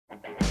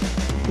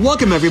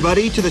Welcome,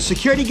 everybody, to the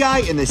Security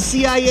Guy and the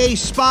CIA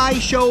Spy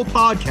Show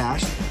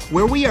podcast,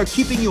 where we are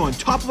keeping you on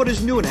top of what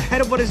is new and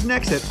ahead of what is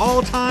next at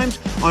all times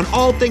on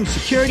all things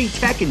security,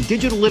 tech, and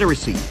digital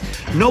literacy.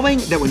 Knowing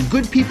that when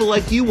good people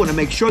like you want to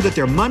make sure that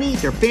their money,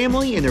 their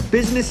family, and their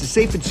business is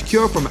safe and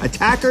secure from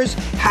attackers,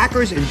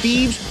 hackers, and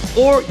thieves,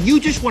 or you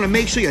just want to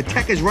make sure your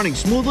tech is running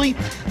smoothly,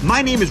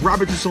 my name is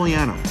Robert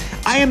Siciliano.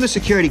 I am the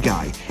Security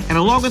Guy, and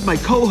along with my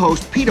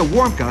co-host Peter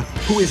Warmka,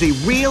 who is a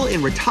real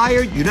and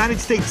retired United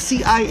States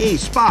CIA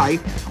spy,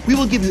 we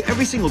will give you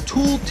every single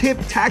tool, tip,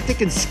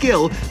 tactic, and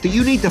skill that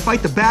you need to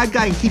fight the bad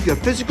guy and keep your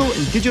physical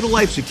and digital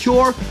life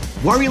secure,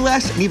 worry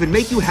less, and even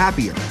make you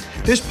happier.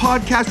 This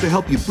podcast will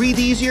help you breathe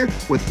easier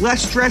with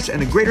less stress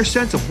and a greater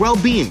sense of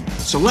well-being.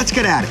 So let's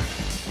get at it.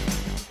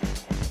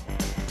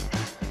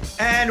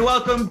 And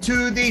welcome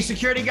to the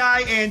Security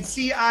Guy and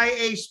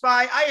CIA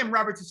Spy. I am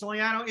Robert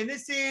Siciliano, and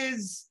this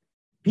is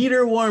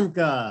Peter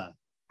Warmka.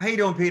 How you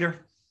doing,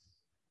 Peter?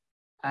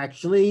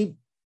 Actually,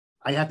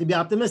 I have to be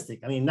optimistic.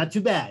 I mean, not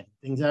too bad.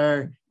 Things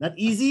are not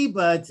easy,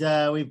 but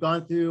we've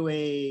gone through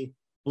a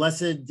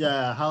blessed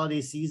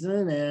holiday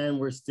season, and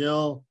we're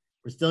still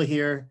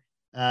here,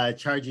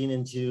 charging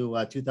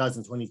into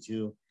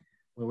 2022,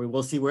 where we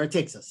will see where it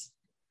takes us.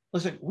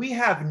 Listen, we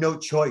have no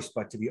choice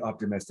but to be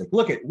optimistic.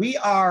 Look, we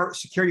are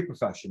security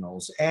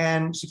professionals,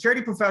 and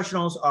security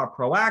professionals are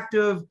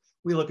proactive.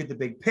 We look at the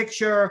big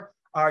picture.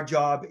 Our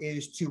job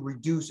is to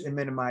reduce and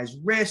minimize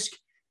risk.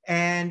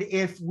 And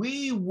if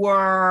we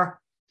were,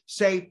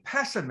 say,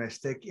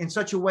 pessimistic in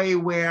such a way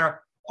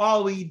where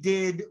all we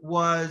did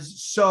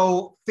was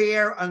sow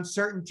fear,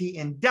 uncertainty,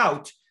 and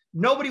doubt,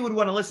 nobody would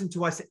want to listen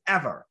to us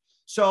ever.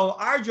 So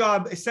our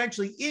job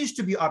essentially is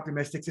to be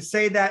optimistic, to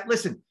say that,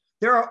 listen,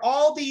 there are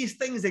all these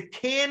things that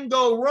can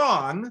go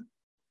wrong,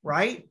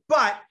 right?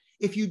 But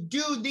if you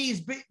do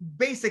these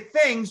basic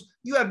things,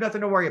 you have nothing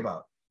to worry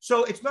about.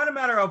 So it's not a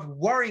matter of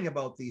worrying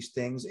about these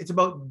things. It's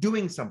about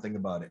doing something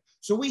about it.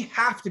 So we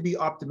have to be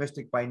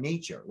optimistic by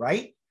nature,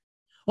 right?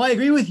 Well, I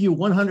agree with you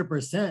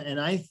 100%.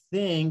 And I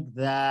think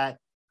that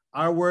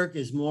our work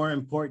is more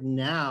important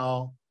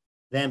now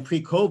than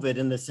pre-COVID,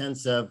 in the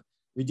sense of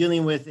we're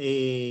dealing with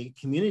a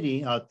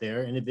community out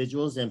there,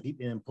 individuals and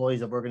people,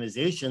 employees of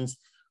organizations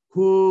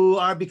who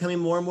are becoming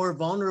more and more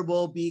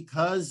vulnerable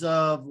because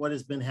of what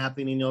has been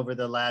happening over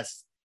the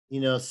last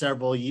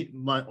several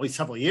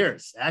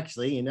years,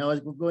 actually.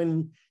 We're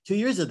going 2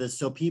 years of this.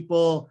 So some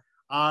people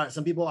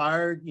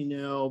are,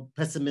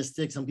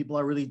 pessimistic. Some people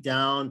are really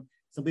down.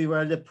 Some people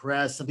are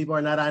depressed. Some people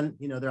are not on,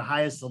 their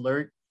highest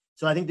alert.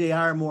 So I think they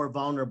are more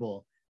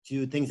vulnerable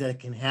to things that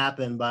can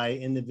happen by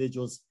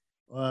individuals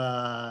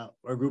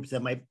or groups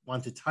that might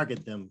want to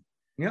target them.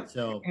 Yeah.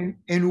 So,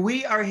 and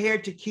we are here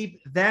to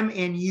keep them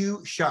and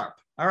you sharp.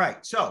 All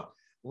right. So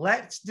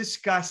let's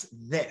discuss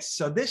this.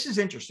 So this is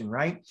interesting,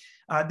 right?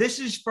 This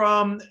is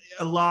from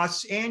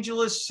Los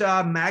Angeles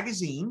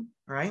magazine,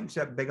 right? It's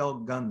that big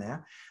old gun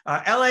there.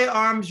 LA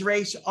arms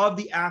race of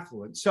the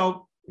affluent.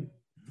 So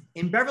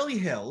in Beverly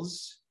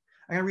Hills,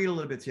 I'm going to read a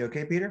little bit to you,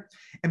 okay, Peter?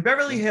 In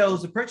Beverly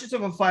Hills, the purchase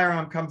of a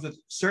firearm comes with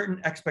certain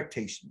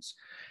expectations.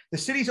 The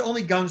city's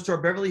only gun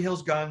store, Beverly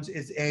Hills Guns,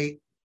 is a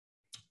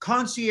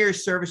concierge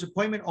service,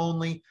 appointment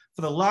only,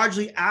 for the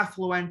largely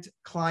affluent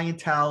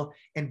clientele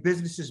and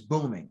businesses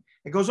booming.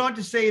 It goes on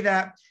to say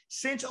that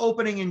since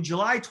opening in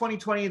July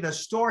 2020, the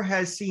store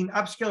has seen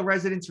upscale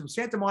residents from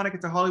Santa Monica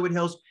to Hollywood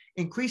Hills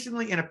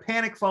increasingly in a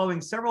panic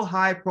following several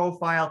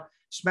high-profile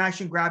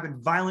smash and grab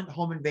and violent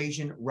home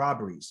invasion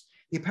robberies.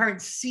 The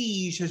apparent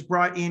siege has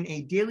brought in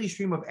a daily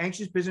stream of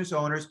anxious business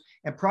owners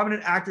and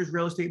prominent actors,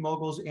 real estate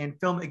moguls, and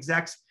film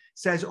execs,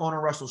 says owner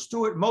Russell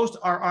Stewart. Most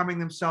are arming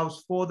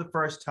themselves for the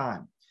first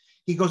time.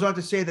 He goes on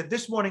to say that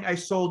this morning I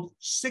sold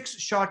 6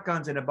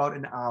 shotguns in about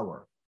an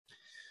hour.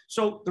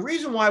 So the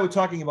reason why we're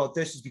talking about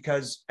this is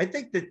because I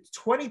think that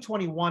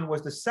 2021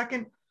 was the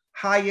second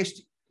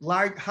highest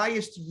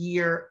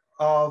year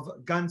of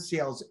gun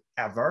sales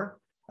ever.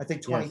 I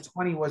think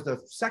 2020 was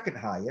the second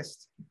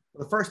highest,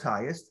 the first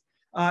highest.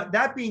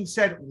 That being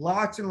said,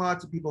 lots and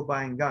lots of people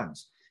buying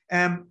guns.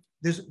 And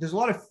there's a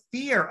lot of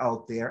fear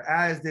out there,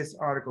 as this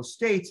article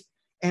states,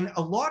 and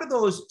a lot of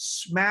those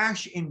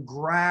smash and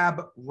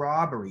grab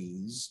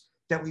robberies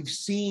that we've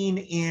seen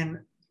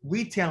in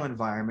retail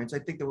environments. I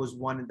think there was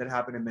one that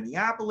happened in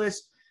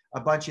Minneapolis, a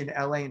bunch in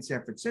LA and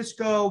San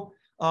Francisco,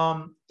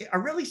 are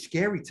really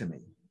scary to me.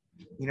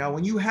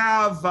 When you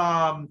have,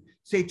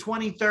 say,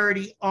 20,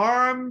 30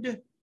 armed,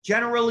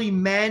 generally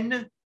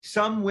men,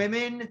 some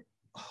women,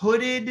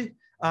 hooded,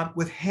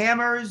 with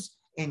hammers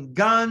and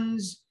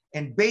guns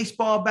and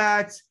baseball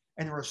bats,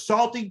 and they're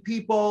assaulting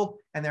people,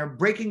 and they're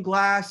breaking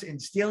glass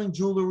and stealing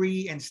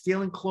jewelry and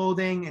stealing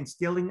clothing and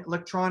stealing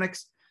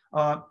electronics.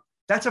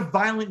 That's a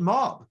violent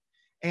mob.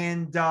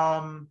 And,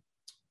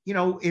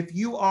 if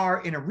you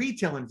are in a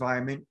retail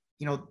environment,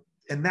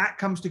 and that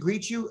comes to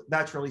greet you,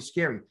 that's really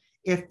scary.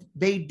 If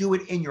they do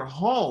it in your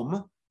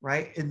home,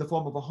 right, in the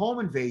form of a home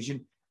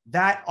invasion,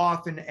 that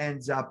often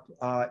ends up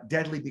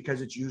deadly,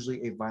 because it's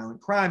usually a violent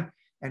crime.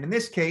 And in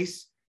this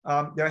case,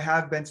 there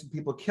have been some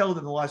people killed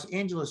in the Los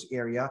Angeles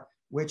area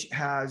which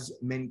has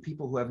many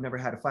people who have never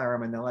had a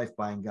firearm in their life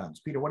buying guns.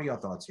 Peter, what are your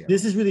thoughts here?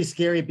 This is really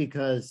scary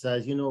because,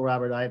 as you know,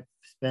 Robert, I've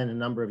spent a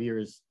number of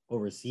years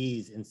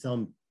overseas in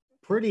some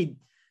pretty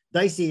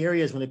dicey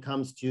areas when it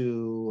comes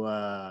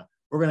to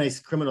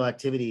organized criminal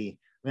activity.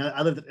 I mean,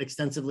 I lived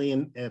extensively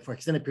for an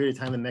extended period of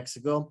time in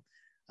Mexico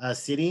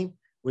City,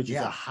 which is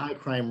a high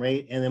crime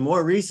rate. And then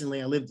more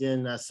recently, I lived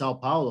in Sao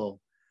Paulo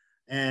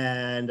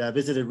and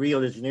visited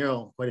Rio de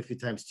Janeiro quite a few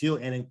times too,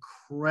 and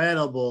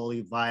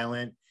incredibly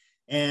violent.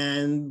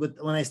 And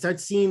when I start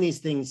seeing these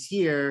things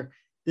here,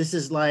 this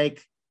is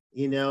like,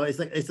 you know,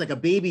 it's like a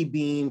baby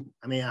being,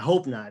 I mean, I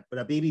hope not, but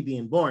a baby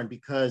being born,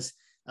 because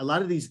a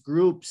lot of these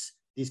groups,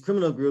 these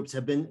criminal groups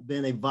have been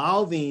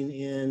evolving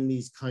in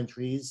these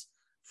countries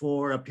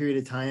for a period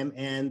of time,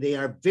 and they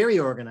are very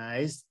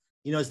organized.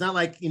 You know, it's not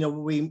like, you know,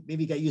 we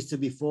maybe got used to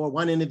before,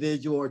 one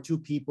individual or two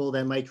people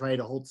that might try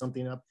to hold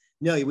something up.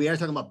 No, we are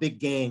talking about big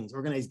gangs,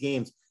 organized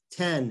games,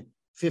 10,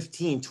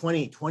 15,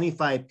 20,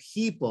 25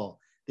 people.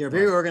 They're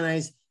very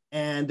organized,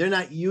 and they're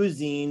not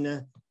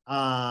using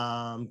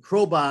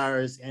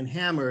crowbars and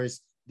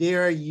hammers.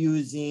 They're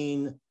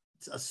using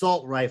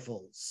assault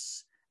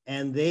rifles.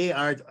 And they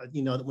are,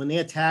 you know, when they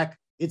attack,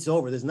 it's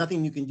over. There's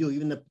nothing you can do.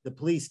 Even the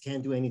police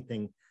can't do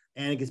anything.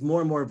 And it gets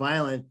more and more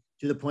violent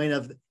to the point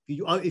of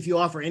if you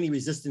offer any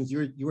resistance,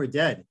 you are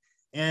dead.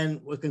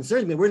 And what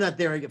concerns me, we're not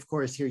there, of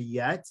course, here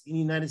yet in the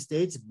United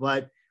States,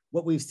 but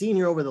what we've seen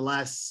here over the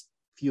last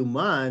few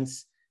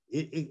months,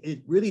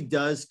 it really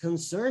does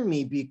concern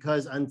me,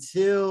 because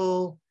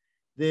until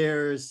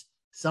there's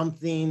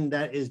something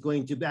that is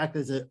going to act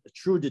as a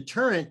true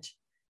deterrent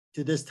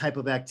to this type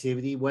of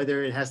activity,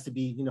 whether it has to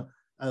be, you know,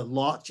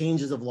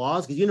 changes of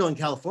laws, because, you know, in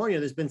California,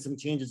 there's been some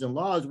changes in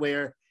laws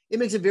where it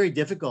makes it very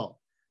difficult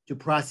to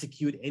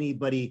prosecute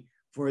anybody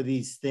for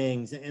these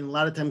things. And a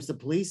lot of times the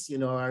police, you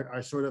know,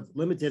 are sort of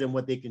limited in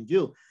what they can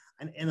do.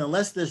 And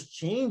unless this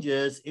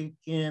changes, it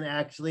can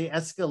actually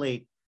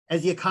escalate.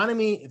 As if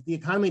the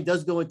economy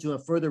does go into a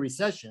further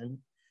recession,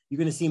 you're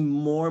going to see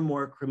more and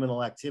more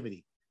criminal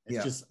activity.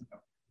 It's just,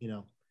 you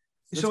know,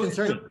 it's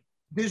concerning.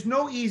 There's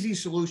no easy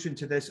solution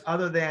to this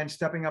other than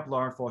stepping up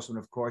law enforcement,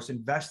 of course,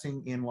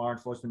 investing in law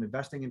enforcement,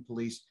 investing in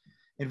police,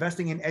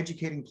 investing in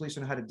educating police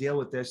on how to deal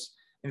with this,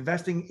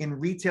 investing in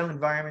retail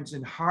environments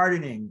and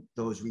hardening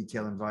those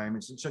retail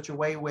environments in such a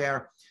way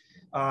where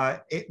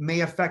it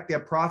may affect their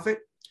profit,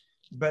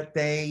 but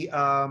they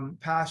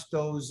pass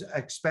those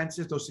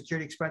expenses, those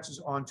security expenses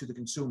on to the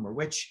consumer,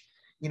 which,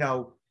 you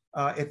know,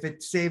 if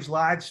it saves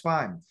lives,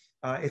 fine.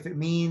 If it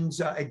means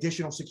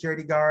additional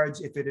security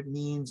guards, if it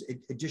means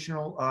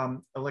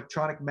additional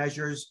electronic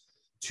measures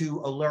to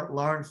alert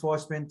law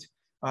enforcement,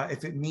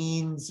 if it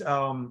means,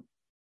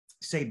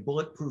 say,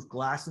 bulletproof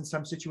glass in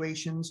some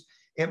situations,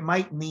 it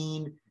might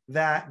mean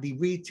that the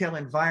retail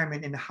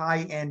environment in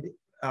high-end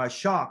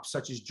shops,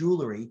 such as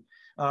jewelry,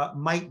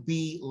 might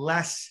be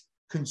less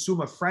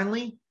consumer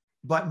friendly,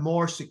 but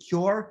more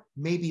secure,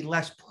 maybe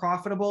less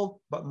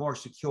profitable, but more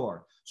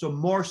secure. So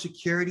more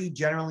security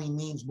generally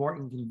means more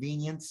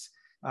inconvenience.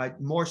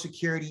 More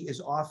security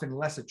is often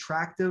less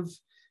attractive,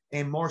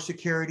 and more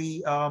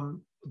security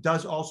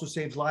does also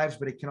save lives,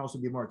 but it can also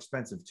be more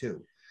expensive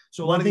too.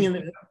 So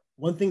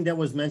one thing that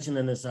was mentioned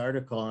in this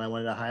article, and I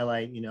wanted to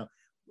highlight, you know,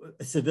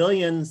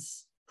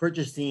 civilians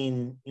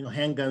purchasing, you know,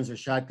 handguns or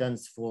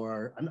shotguns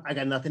for, I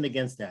got nothing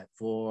against that,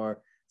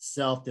 for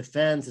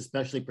self-defense,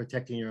 especially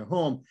protecting your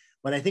home.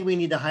 But I think we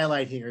need to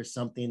highlight here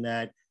something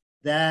that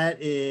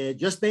is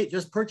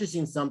just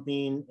purchasing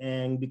something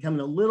and becoming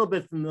a little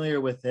bit familiar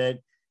with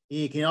it.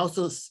 It can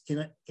also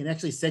can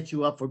actually set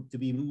you up to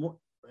be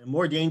a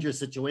more dangerous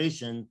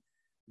situation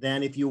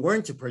than if you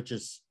weren't to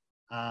purchase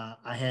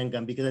a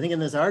handgun. Because I think in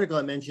this article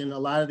I mentioned a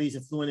lot of these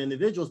affluent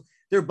individuals,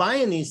 they're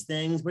buying these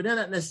things, but they're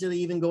not necessarily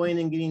even going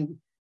and getting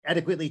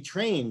adequately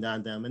trained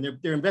on them. And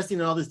they're investing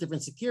in all this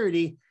different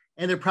security,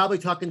 and they're probably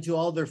talking to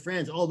all their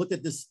friends. Oh, look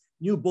at this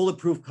new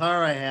bulletproof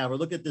car I have, or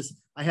look at this,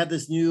 I have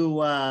this new,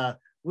 what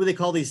do they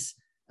call these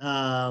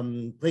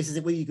places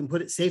where you can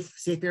put it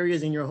safe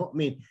areas in your home. I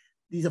mean,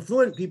 these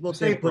affluent people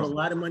can put a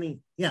lot of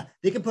money. Yeah,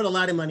 they can put a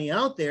lot of money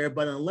out there,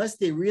 but unless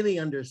they really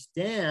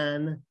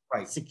understand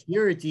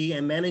security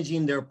and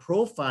managing their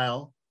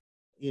profile,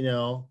 you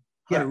know,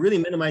 how to really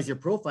minimize your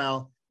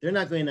profile, they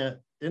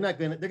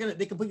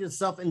can put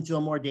yourself into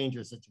a more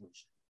dangerous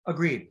situation.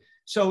 Agreed.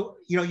 So,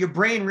 you know, your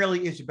brain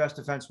really is your best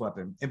defense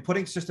weapon, and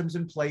putting systems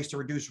in place to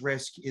reduce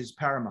risk is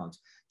paramount.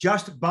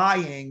 Just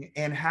buying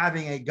and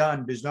having a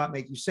gun does not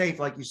make you safe.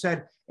 Like you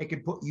said, it can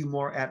put you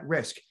more at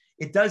risk.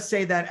 It does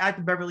say that at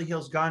the Beverly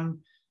Hills Gun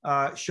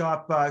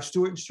Shop,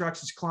 Stewart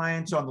instructs his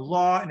clients on the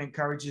law and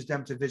encourages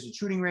them to visit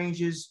shooting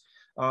ranges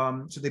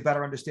so they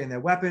better understand their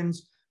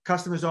weapons.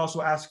 Customers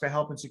also ask for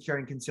help in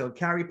securing concealed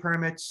carry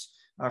permits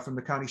from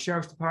the county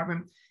sheriff's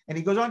department. And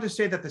he goes on to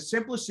say that the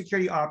simplest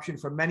security option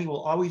for many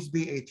will always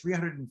be a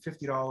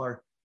 $350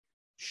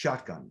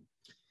 shotgun,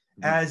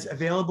 as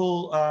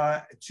available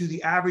to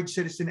the average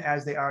citizen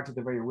as they are to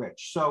the very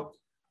rich. So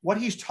what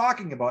he's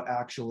talking about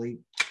actually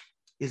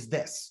is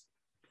this.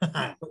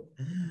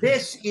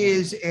 This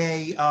is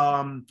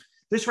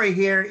This right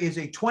here is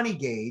a 20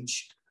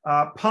 gauge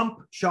pump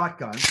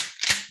shotgun.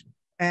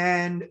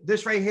 And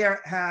this right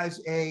here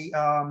has a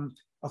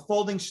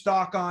folding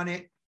stock on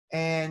it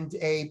and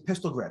a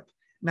pistol grip.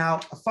 Now,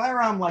 a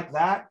firearm like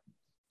that,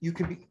 you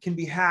can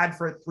be had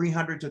for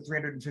 $300 to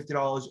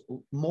 $350,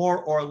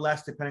 more or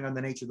less, depending on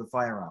the nature of the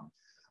firearm.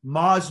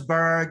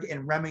 Mossberg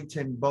and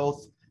Remington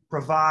both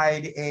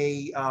provide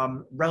a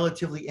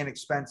relatively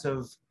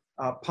inexpensive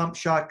pump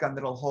shotgun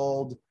that'll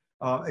hold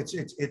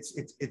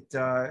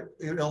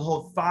it'll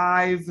hold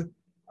 5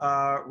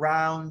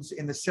 rounds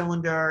in the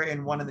cylinder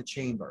and 1 in the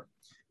chamber,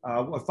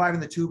 5 in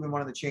the tube and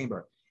 1 in the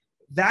chamber.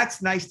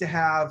 That's nice to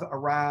have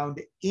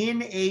around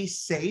in a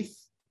safe.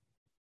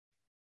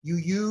 You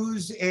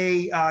use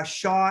a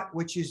shot,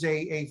 which is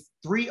a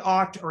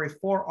 3-aught or a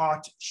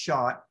 4-aught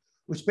shot,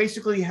 which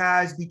basically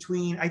has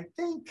between, I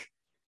think,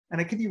 and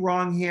I could be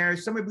wrong here,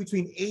 somewhere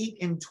between 8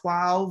 and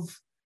 12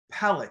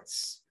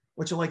 pellets,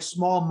 which are like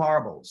small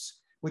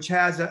marbles, which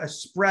has a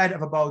spread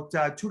of about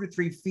 2 to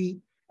 3 feet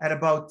at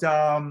about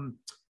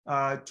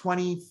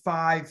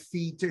 25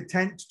 feet to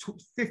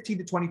 15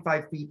 to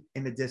 25 feet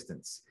in the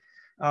distance.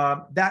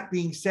 That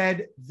being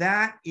said,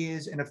 that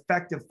is an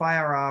effective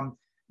firearm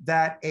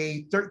that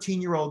a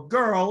 13-year-old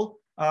girl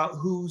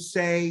who's,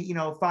 say,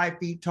 5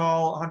 feet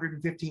tall,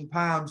 115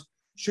 pounds,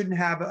 shouldn't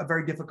have a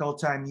very difficult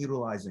time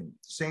utilizing.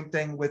 Same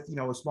thing with,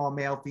 a small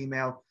male,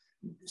 female,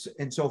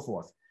 and so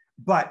forth.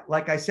 But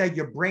like I said,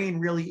 your brain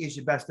really is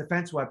your best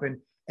defense weapon.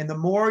 And the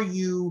more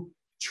you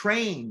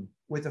train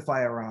with a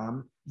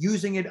firearm,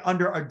 using it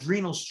under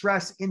adrenal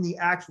stress in the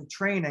actual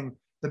training,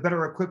 the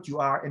better equipped you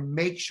are. And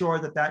make sure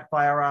that that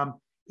firearm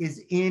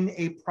is in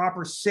a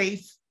proper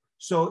safe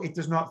so it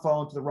does not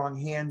fall into the wrong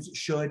hands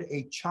should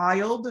a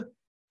child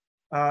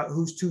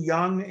who's too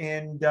young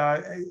and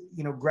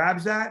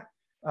grabs that,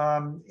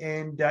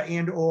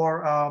 and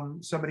or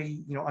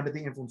somebody under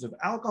the influence of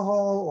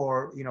alcohol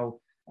or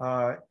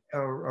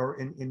or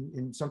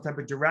in some type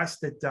of duress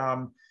that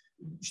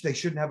they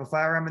shouldn't have a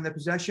firearm in their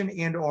possession,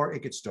 and or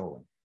it gets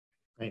stolen.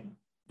 Right.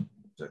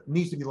 So it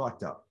needs to be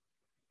locked up.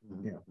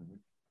 Mm-hmm. Yeah.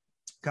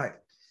 Okay.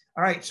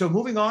 All right. So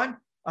moving on.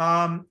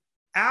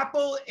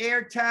 Apple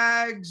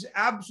AirTags,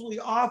 absolutely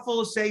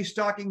awful, say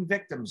stalking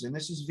victims. And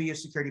this is via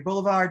Security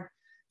Boulevard.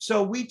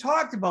 So we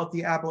talked about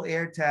the Apple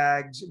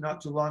AirTags not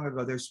too long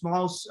ago. They're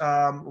small,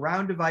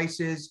 round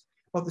devices,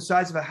 about the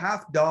size of a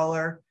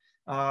 $50,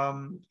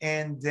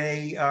 and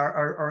they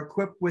are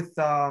equipped with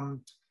a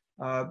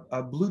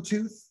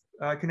Bluetooth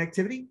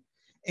connectivity.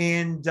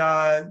 And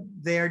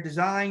they're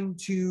designed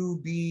to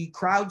be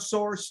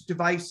crowdsourced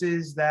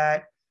devices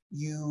that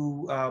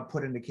you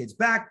put in a kid's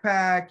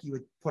backpack, you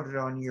would put it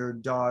on your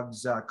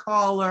dog's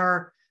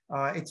collar.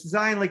 It's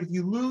designed like if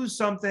you lose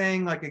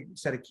something, like a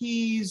set of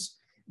keys,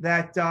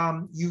 that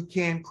you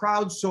can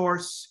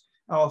crowdsource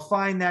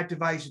find that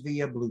device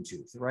via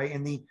Bluetooth, right?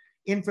 And the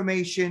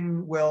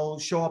information will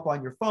show up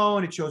on your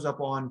phone. It shows up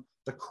on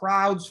the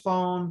crowd's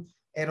phone.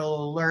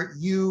 It'll alert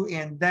you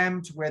and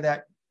them to where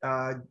that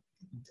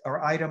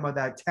or item or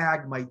that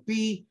tag might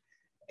be.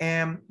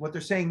 And what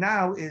they're saying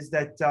now is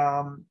that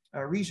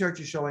research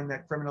is showing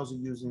that criminals are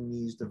using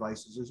these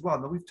devices as well.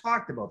 Now, we've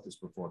talked about this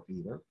before,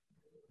 Peter,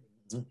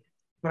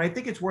 but I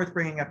think it's worth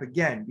bringing up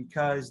again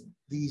because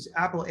these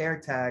Apple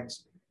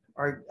AirTags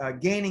are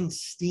gaining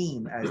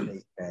steam, as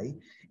they say.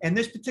 And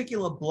this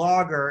particular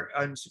blogger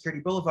on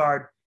Security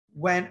Boulevard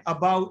went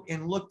about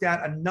and looked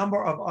at a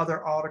number of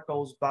other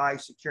articles by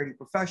security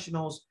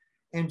professionals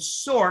and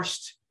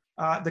sourced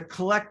the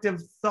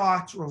collective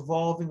thoughts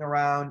revolving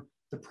around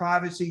the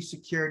privacy,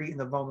 security, and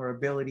the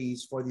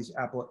vulnerabilities for these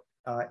Apple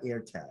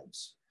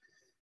AirTags.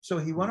 So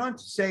he went on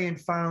to say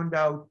and found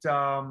out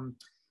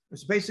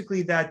it's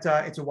basically that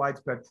it's a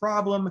widespread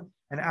problem.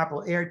 An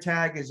Apple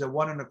AirTag is a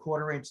 1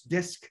 1/4-inch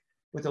disc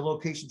with the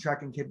location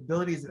tracking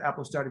capabilities that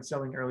Apple started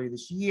selling earlier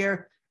this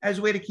year as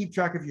a way to keep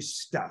track of your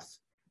stuff.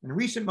 In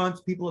recent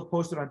months, people have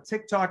posted on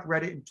TikTok,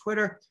 Reddit, and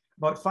Twitter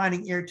about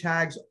finding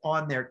AirTags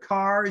on their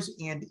cars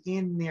and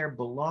in their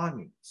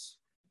belongings.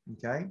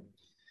 Okay.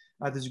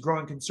 There's a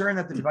growing concern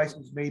that the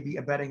devices may be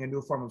abetting a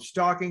new form of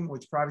stalking,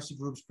 which privacy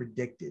groups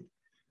predicted.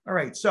 All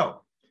right,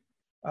 so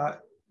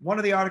one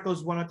of the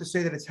articles went on to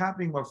say that it's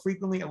happening more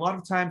frequently. A lot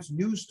of times,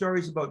 news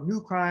stories about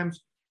new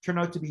crimes turn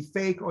out to be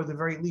fake or at the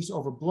very least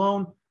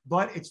overblown,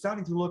 but it's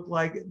starting to look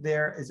like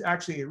there is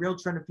actually a real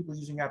trend of people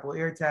using Apple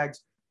AirTags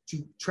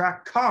to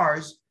track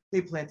cars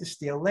they plan to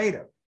steal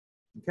later.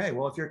 Okay,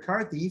 well, if you're a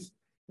car thief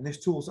and there's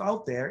tools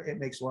out there, it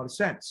makes a lot of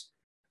sense.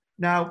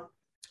 Now,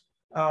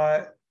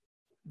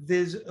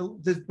 there's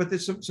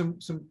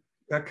some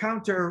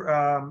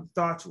counter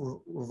thoughts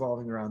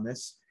revolving around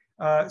this.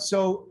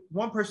 So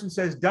one person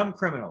says, dumb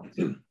criminal.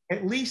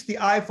 At least the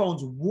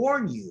iPhones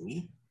warn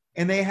you,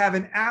 and they have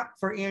an app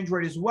for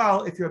Android as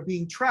well if you're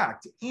being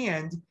tracked.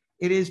 And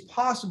it is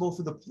possible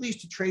for the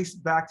police to trace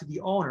back to the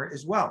owner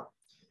as well.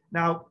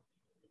 Now,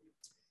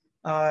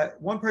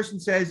 one person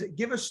says,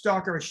 give a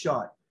stalker a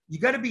shot. You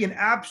got to be an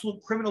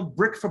absolute criminal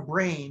brick for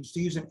brains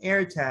to use an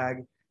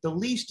AirTag. The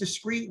least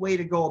discreet way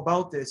to go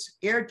about this,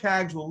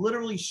 AirTags will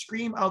literally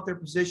scream out their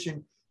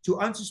position to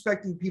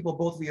unsuspecting people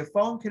both via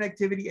phone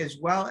connectivity as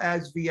well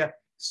as via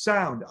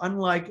sound,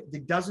 unlike the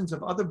dozens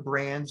of other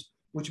brands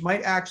which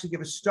might actually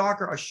give a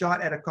stalker a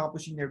shot at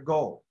accomplishing their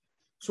goal.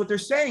 So what they're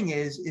saying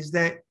is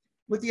that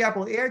with the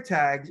Apple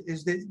AirTags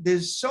is that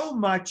there's so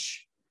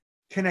much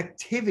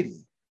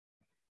connectivity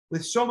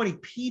with so many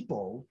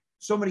people,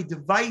 so many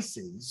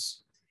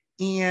devices,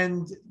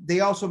 and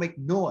they also make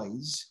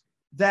noise,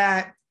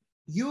 that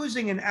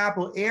using an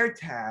Apple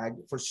AirTag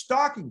for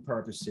stalking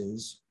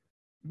purposes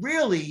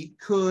really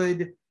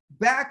could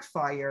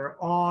backfire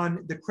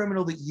on the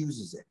criminal that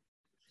uses it.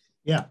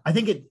 Yeah, I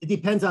think it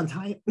depends on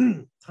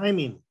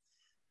timing,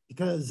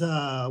 because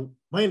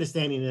my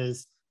understanding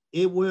is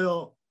it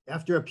will,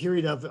 after a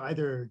period of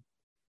either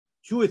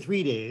 2 or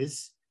 3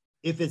 days,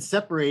 if it's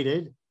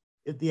separated,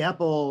 if the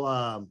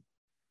Apple,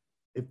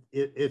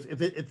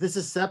 if this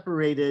is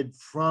separated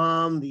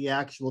from the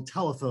actual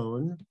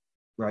telephone,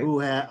 right,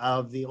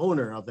 of the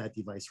owner of that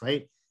device,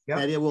 right, yep,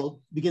 that it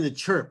will begin to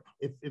chirp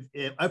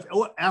if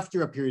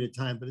after a period of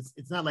time, but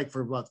it's not like for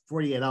about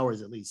 48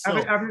 hours at least. So,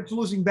 after it's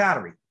losing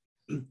battery.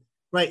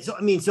 Right. So,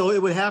 I mean, so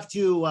it would have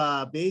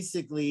to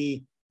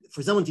basically,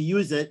 for someone to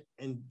use it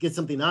and get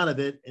something out of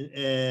it,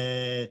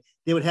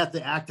 they would have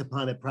to act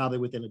upon it probably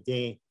within a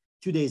day,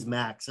 2 days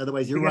max.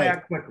 Otherwise, you're right.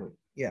 Act quickly.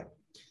 Yeah.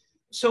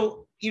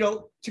 So,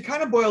 to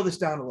kind of boil this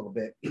down a little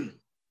bit,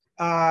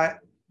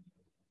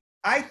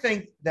 I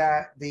think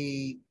that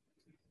the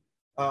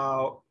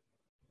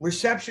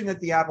reception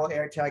that the Apple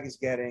AirTag is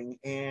getting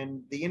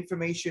and the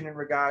information in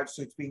regards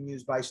to it's being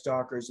used by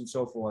stalkers and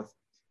so forth,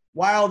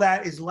 while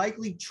that is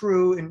likely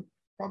true and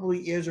probably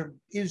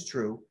is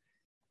true,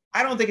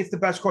 I don't think it's the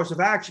best course of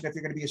action if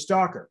you're going to be a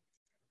stalker.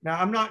 Now,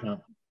 I'm not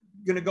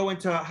going to go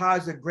into how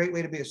it's a great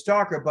way to be a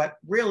stalker, but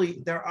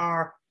really there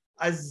are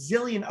a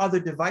zillion other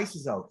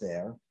devices out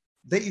there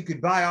that you could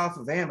buy off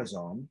of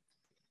Amazon,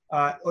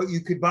 or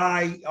you could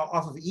buy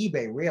off of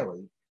eBay,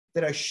 really,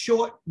 that are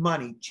short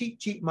money,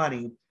 cheap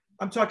money.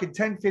 I'm talking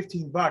 10,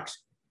 15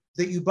 bucks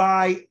that you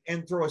buy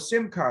and throw a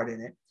SIM card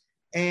in it,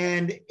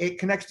 and it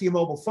connects to your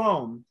mobile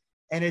phone,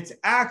 and it's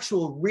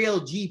actual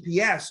real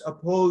GPS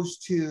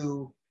opposed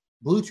to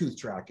Bluetooth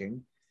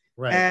tracking.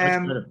 Right.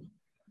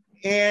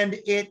 And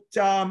it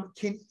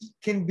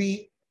can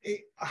be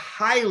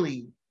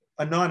highly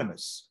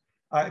anonymous,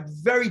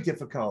 very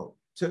difficult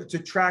to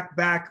track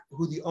back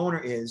who the owner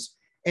is.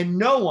 And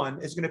no one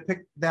is going to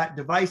pick that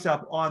device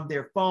up on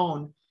their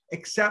phone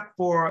except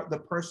for the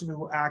person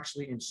who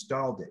actually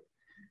installed it.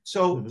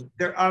 So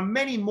there are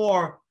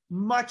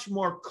much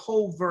more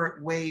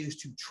covert ways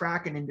to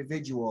track an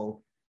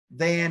individual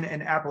than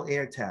an Apple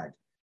AirTag.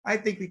 I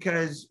think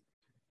because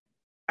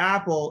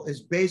Apple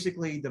is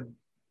basically the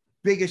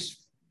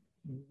biggest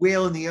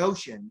whale in the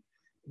ocean,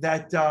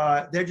 that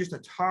they're just a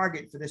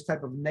target for this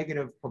type of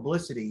negative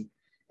publicity.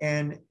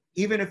 And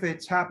even if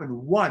it's happened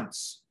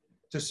once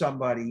to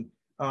somebody,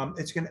 I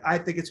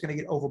think it's going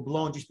to get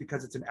overblown just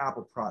because it's an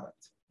Apple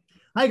product.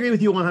 I agree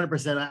with you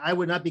 100%. I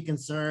would not be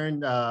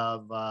concerned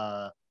of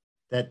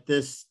that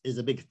this is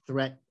a big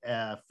threat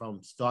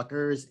from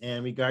stalkers.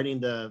 And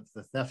regarding the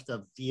theft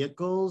of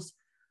vehicles,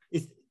 a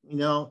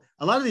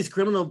lot of these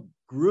criminal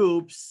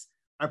groups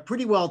are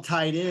pretty well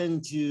tied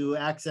in to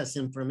access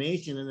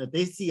information. And if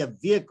they see a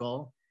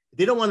vehicle, if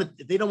they don't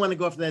want to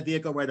go after that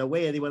vehicle right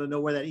away, they want to know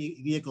where that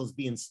vehicle is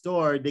being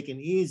stored, they can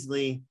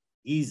easily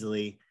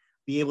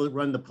be able to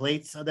run the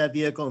plates of that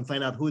vehicle and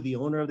find out who the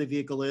owner of the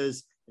vehicle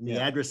is and the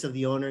address of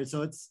the owner.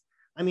 So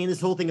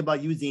this whole thing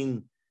about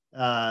using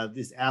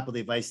this Apple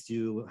device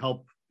to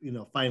help,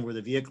 find where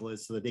the vehicle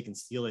is so that they can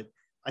steal it,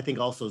 I think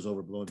also is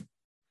overblown.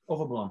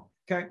 Overblown.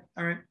 Okay.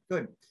 All right.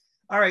 Good.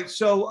 All right.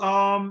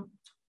 So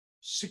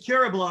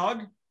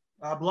Securiblog,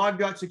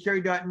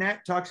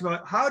 blog.security.net talks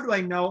about how do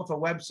I know if a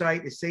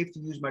website is safe to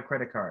use my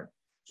credit card?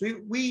 So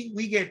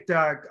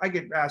I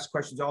get asked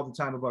questions all the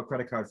time about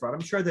credit card fraud. I'm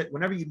sure that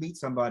whenever you meet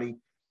somebody and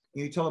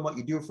you tell them what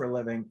you do for a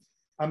living,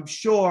 I'm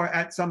sure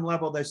at some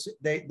level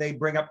they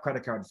bring up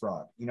credit card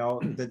fraud,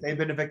 that they've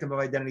been a victim of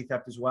identity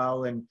theft as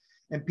well. And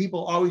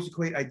people always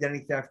equate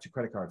identity theft to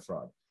credit card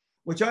fraud,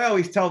 which I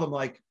always tell them,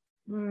 like,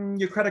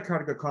 your credit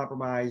card got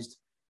compromised.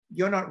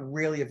 You're not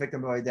really a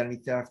victim of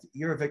identity theft.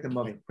 You're a victim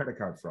of credit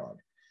card fraud.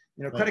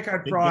 Credit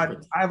card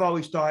fraud, I've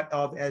always thought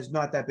of as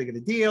not that big of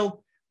a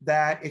deal,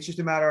 that it's just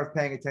a matter of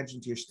paying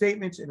attention to your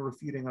statements and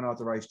refuting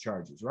unauthorized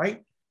charges,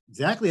 right?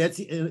 Exactly.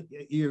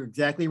 You're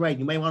exactly right.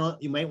 You might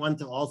want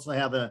to also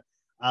have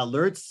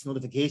alerts,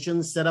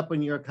 notifications set up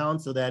on your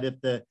account so that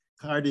if the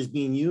card is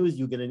being used,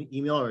 you get an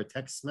email or a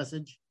text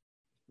message.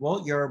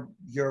 Well, you're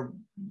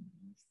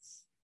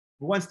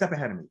one step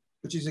ahead of me,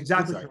 which is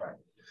exactly correct.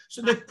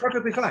 So that's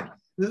perfectly fine,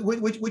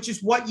 which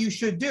is what you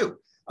should do.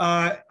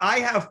 I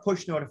have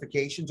push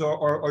notifications,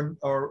 or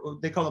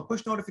they call them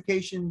push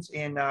notifications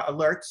and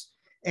alerts.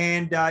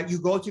 And you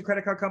go to your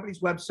credit card company's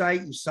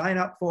website, you sign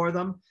up for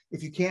them.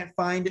 If you can't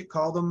find it,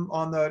 call them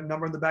on the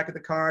number on the back of the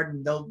card,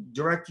 and they'll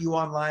direct you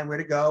online where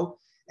to go.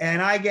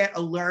 And I get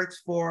alerts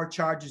for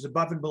charges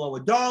above and below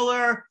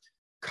 $1,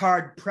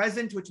 card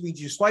present, which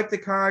means you swipe the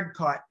card,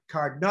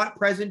 card not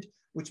present,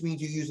 which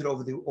means you use it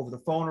over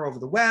the phone or over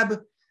the web.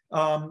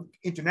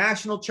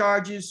 International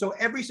charges. So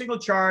every single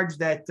charge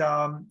that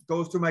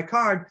goes through my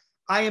card,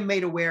 I am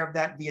made aware of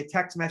that via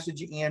text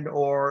message and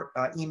or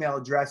email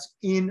address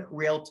in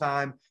real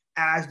time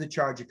as the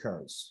charge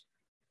occurs.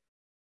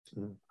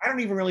 I don't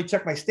even really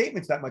check my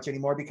statements that much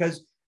anymore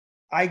because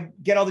I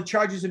get all the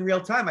charges in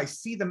real time. I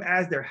see them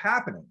as they're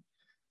happening.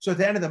 So at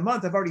the end of the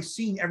month, I've already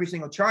seen every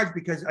single charge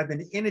because I've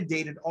been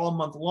inundated all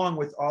month long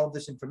with all of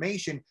this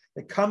information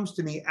that comes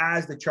to me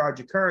as the charge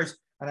occurs.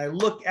 And I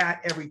look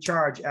at every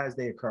charge as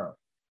they occur.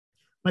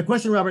 My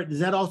question, Robert, does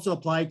that also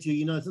apply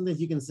to, sometimes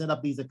you can set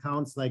up these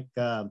accounts like,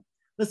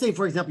 let's say,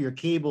 for example, your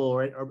cable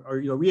or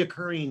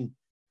reoccurring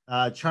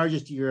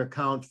charges to your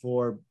account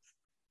for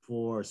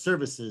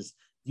services.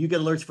 Do you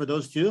get alerts for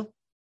those too?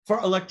 For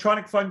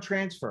electronic fund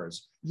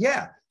transfers.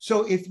 Yeah.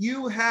 So if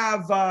you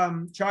have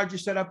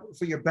charges set up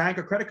for your bank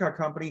or credit card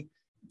company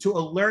to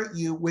alert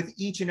you with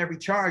each and every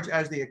charge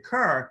as they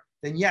occur,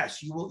 then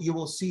yes, you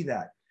will see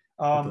that.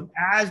 Okay.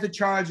 As the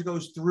charge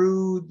goes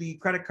through the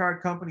credit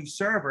card company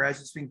server, as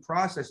it's being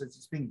processed, as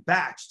it's being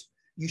batched,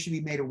 you should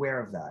be made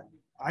aware of that.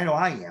 I know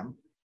I am,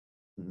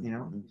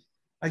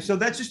 So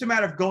that's just a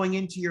matter of going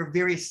into your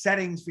various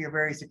settings for your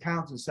various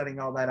accounts and setting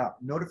all that up,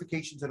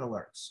 notifications and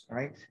alerts. All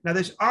right. Now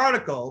this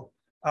article,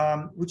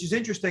 which is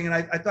interesting, and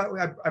I thought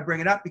I'd bring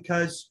it up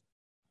because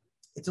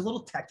it's a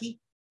little techie,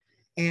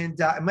 and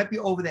it might be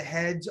over the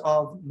heads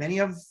of many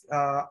of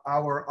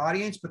our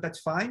audience, but that's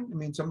fine. I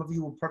mean, some of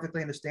you will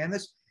perfectly understand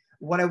this.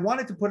 What I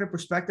wanted to put in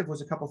perspective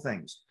was a couple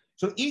things.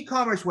 So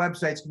e-commerce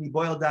websites can be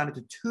boiled down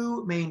into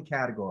two main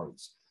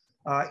categories.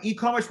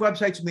 E-commerce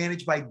websites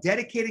managed by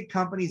dedicated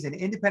companies and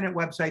independent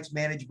websites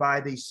managed by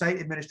the site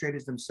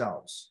administrators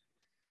themselves.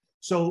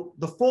 So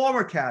the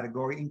former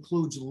category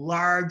includes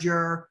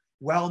larger,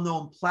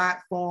 well-known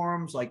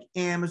platforms like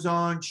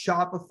Amazon,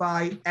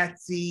 Shopify,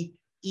 Etsy,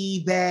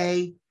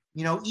 eBay,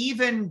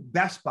 even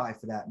Best Buy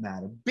for that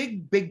matter,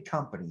 big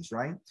companies,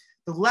 right?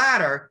 The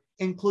latter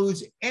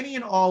includes any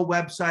and all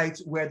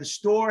websites where the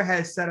store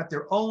has set up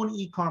their own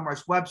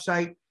e-commerce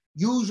website,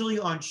 usually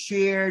on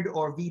shared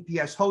or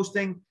VPS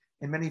hosting,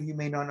 and many of you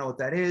may not know what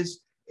that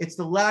is. It's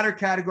the latter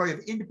category of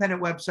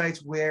independent websites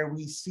where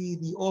we see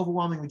the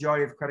overwhelming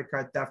majority of credit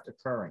card theft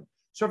occurring.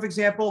 So for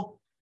example,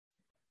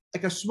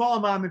 like a small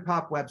mom and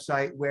pop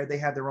website where they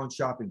have their own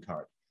shopping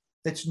cart.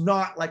 That's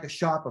not like a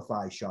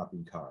Shopify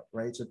shopping cart,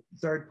 right? It's a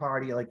third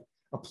party, like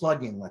a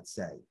plugin, let's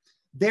say.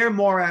 They're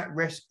more at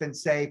risk than,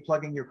 say,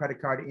 plugging your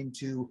credit card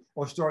into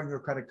or storing your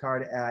credit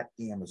card at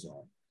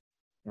Amazon,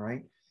 all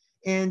right?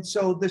 And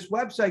so this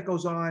website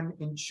goes on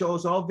and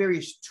shows all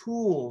various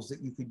tools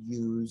that you could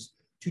use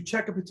to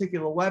check a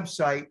particular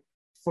website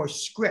for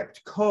script,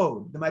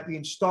 code that might be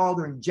installed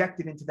or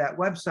injected into that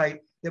website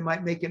that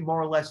might make it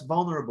more or less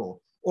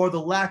vulnerable, or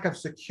the lack of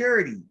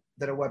security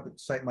that a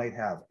website might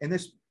have. And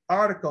this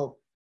article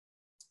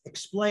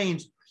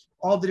explains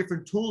all the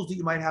different tools that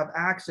you might have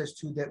access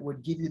to that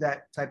would give you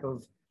that type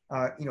of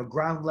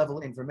ground level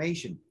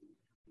information.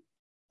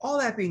 All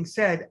that being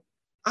said,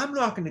 I'm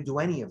not going to do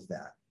any of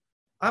that.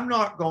 I'm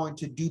not going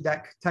to do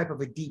that type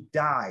of a deep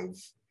dive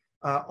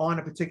on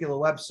a particular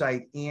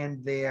website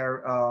and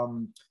their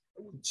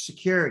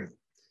security.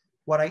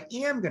 What I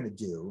am going to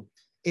do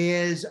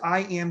is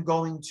I am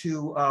going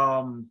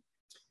to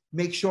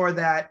make sure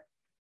that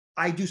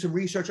I do some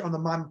research on the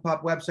mom and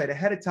pop website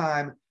ahead of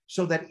time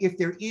so that if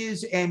there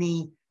is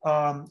any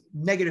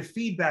negative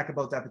feedback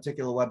about that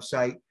particular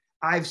website,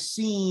 I've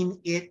seen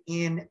it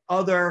in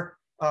other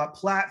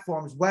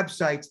platforms,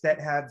 websites that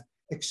have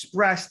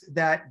expressed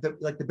that,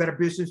 like the Better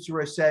Business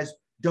Bureau says,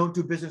 don't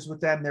do business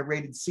with them. They're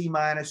rated C-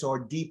 or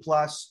D+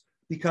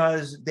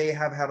 because they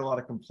have had a lot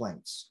of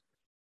complaints.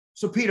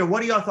 So Peter,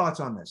 what are your thoughts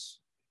on this?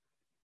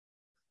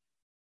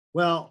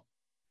 Well,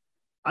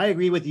 I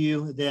agree with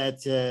you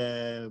that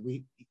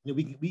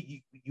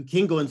you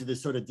can go into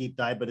this sort of deep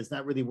dive, but it's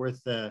not really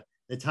worth the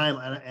time.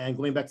 And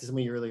going back to some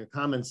of your earlier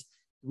comments,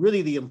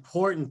 really the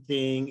important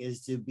thing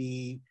is to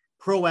be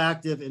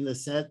proactive in the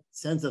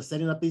sense of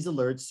setting up these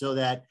alerts so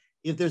that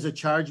if there's a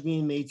charge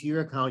being made to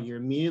your account, you're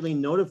immediately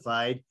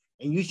notified,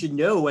 and you should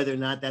know whether or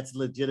not that's a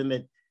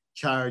legitimate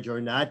charge or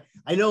not.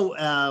 I know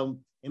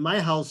in my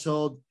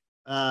household,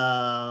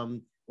 another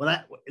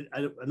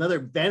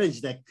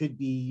advantage that could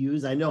be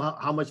used, I know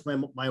how much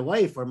my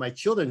wife or my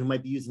children who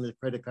might be using the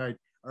credit card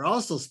are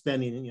also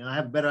spending, and I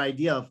have a better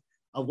idea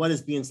of what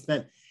is being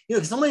spent.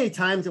 So many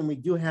times when we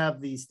do have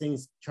these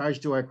things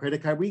charged to our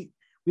credit card, we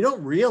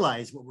don't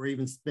realize what we're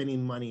even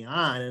spending money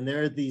on. And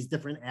there are these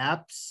different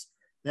apps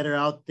that are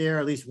out there,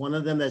 at least one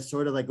of them that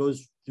sort of like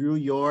goes through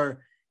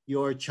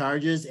your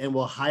charges and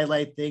will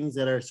highlight things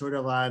that are sort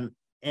of on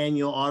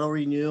annual auto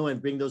renew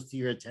and bring those to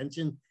your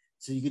attention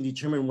so you can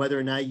determine whether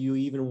or not you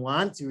even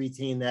want to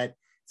retain that.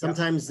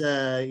 Sometimes,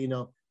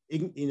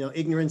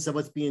 ignorance of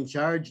what's being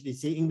charged, they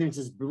say ignorance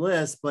is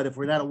bliss, but if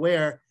we're not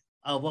aware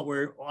of what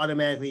we're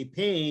automatically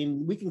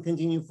paying, we can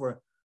continue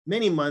for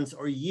many months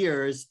or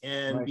years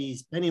and be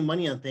spending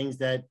money on things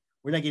that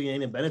we're not getting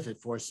any benefit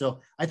for.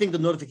 So I think the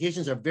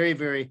notifications are very,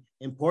 very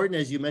important.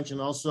 As you mentioned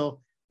also,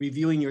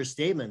 reviewing your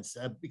statements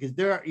because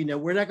there are,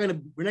 we're not going to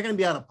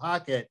be out of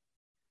pocket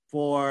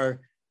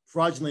for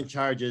fraudulent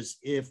charges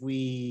if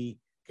we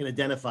can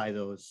identify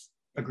those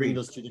and bring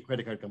those to the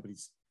credit card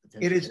companies'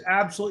 attention. It is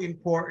absolutely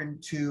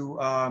important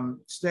to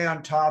stay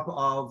on top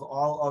of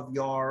all of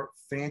your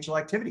financial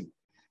activity.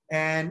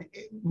 And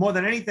more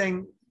than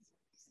anything,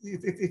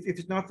 if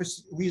it's not for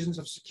reasons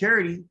of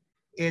security,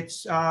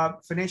 it's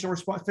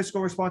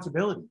fiscal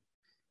responsibility.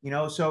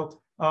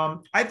 So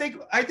I think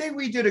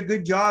we did a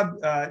good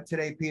job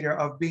today, Peter,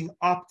 of being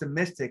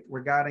optimistic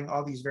regarding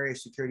all these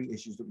various security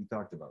issues that we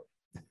talked about.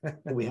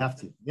 We have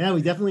to. Yeah,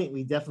 we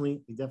definitely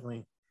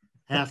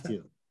have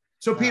to.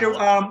 So, Peter,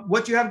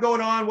 what do you have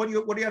going on? What do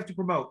you have to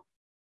promote?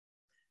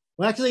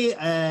 Well, actually,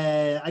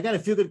 I got a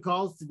few good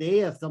calls today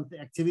of some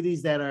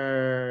activities that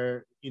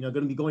are, going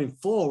to be going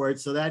forward.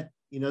 So that,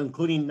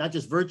 including not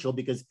just virtual,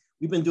 because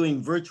we've been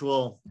doing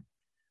virtual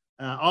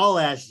all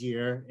last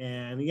year.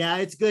 And yeah,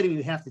 it's good if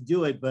you have to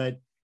do it. But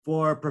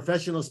for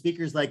professional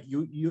speakers like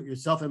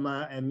yourself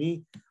and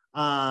me,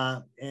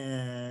 after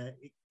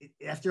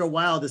a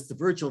while,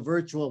 the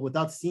virtual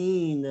without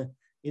seeing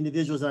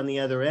individuals on the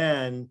other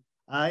end,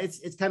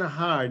 it's kind of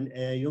hard.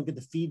 You don't get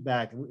the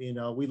feedback. We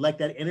like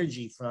that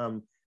energy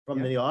from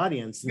the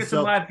audience. Get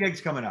some live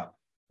gigs coming up.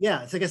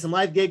 Yeah, so I got some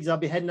live gigs. I'll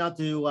be heading out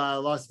to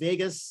Las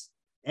Vegas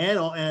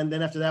and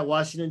then after that,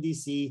 Washington,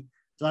 D.C.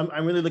 So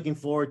I'm really looking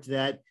forward to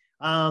that.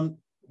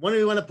 When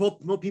we want to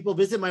promote people,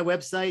 visit my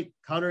website,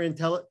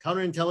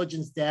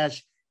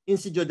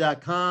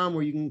 counterintelligence-institute.com,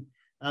 where you can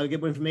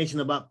get more information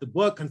about the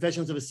book,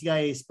 Confessions of a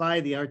CIA Spy,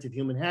 The Art of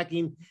Human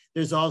Hacking.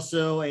 There's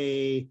also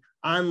a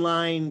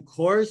online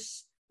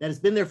course that has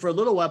been there for a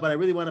little while, but I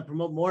really want to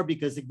promote more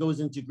because it goes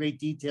into great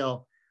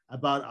detail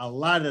about a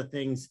lot of the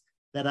things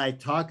that I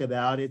talk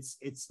about. It's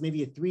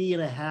maybe a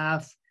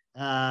 3.5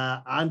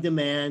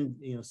 on-demand,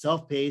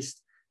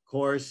 self-paced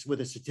course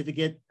with a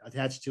certificate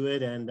attached to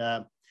it, and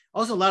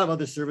also a lot of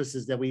other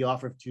services that we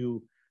offer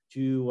to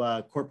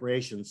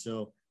corporations.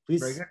 So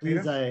please,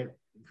 I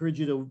encourage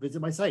you to visit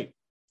my site.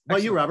 How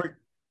about you, Robert?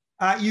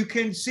 You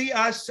can see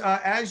us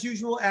as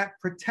usual at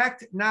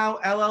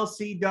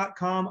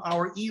protectnowllc.com,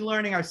 our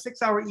e-learning, our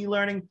 6-hour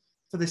e-learning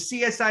for the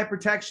CSI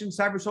protection,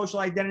 cyber social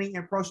identity,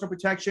 and personal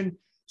protection.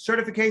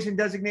 Certification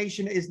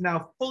designation is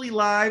now fully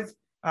live.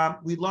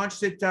 We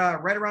launched it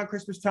right around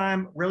Christmas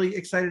time. Really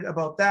excited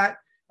about that.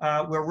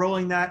 We're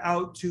rolling that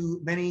out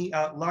to many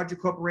larger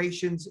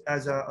corporations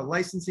as a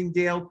licensing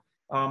deal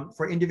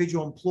for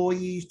individual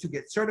employees to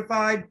get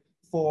certified,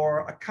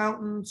 for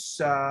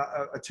accountants,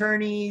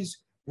 attorneys,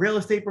 real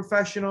estate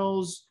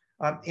professionals,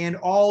 and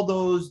all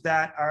those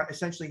that are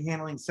essentially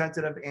handling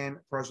sensitive and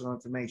personal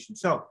information.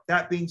 So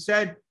that being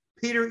said,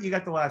 Peter, you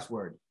got the last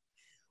word.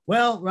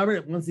 Well,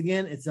 Robert, once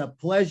again, it's a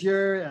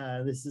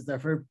pleasure. This is our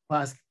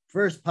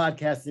first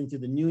podcast into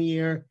the new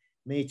year.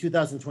 May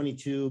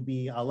 2022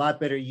 be a lot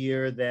better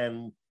year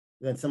than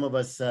some of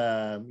us,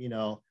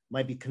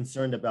 might be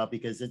concerned about,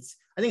 because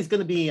I think it's going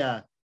to be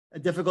a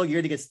difficult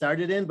year to get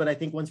started in. But I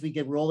think once we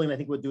get rolling, I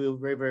think we'll do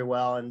very, very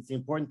well. And the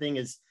important thing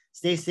is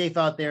stay safe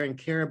out there and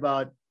care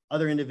about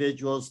other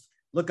individuals.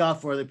 Look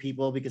out for other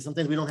people, because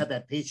sometimes we don't have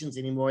that patience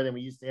anymore than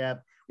we used to have.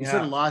 We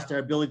sort of lost our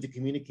ability to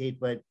communicate,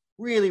 but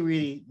really,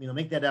 really,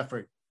 make that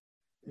effort.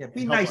 Yeah,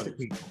 be nice to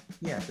people.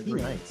 Yeah, be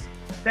nice.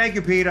 Thank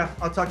you, Peter.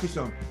 I'll talk to you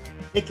soon.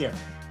 Take care.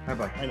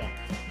 Bye-bye. Bye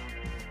now.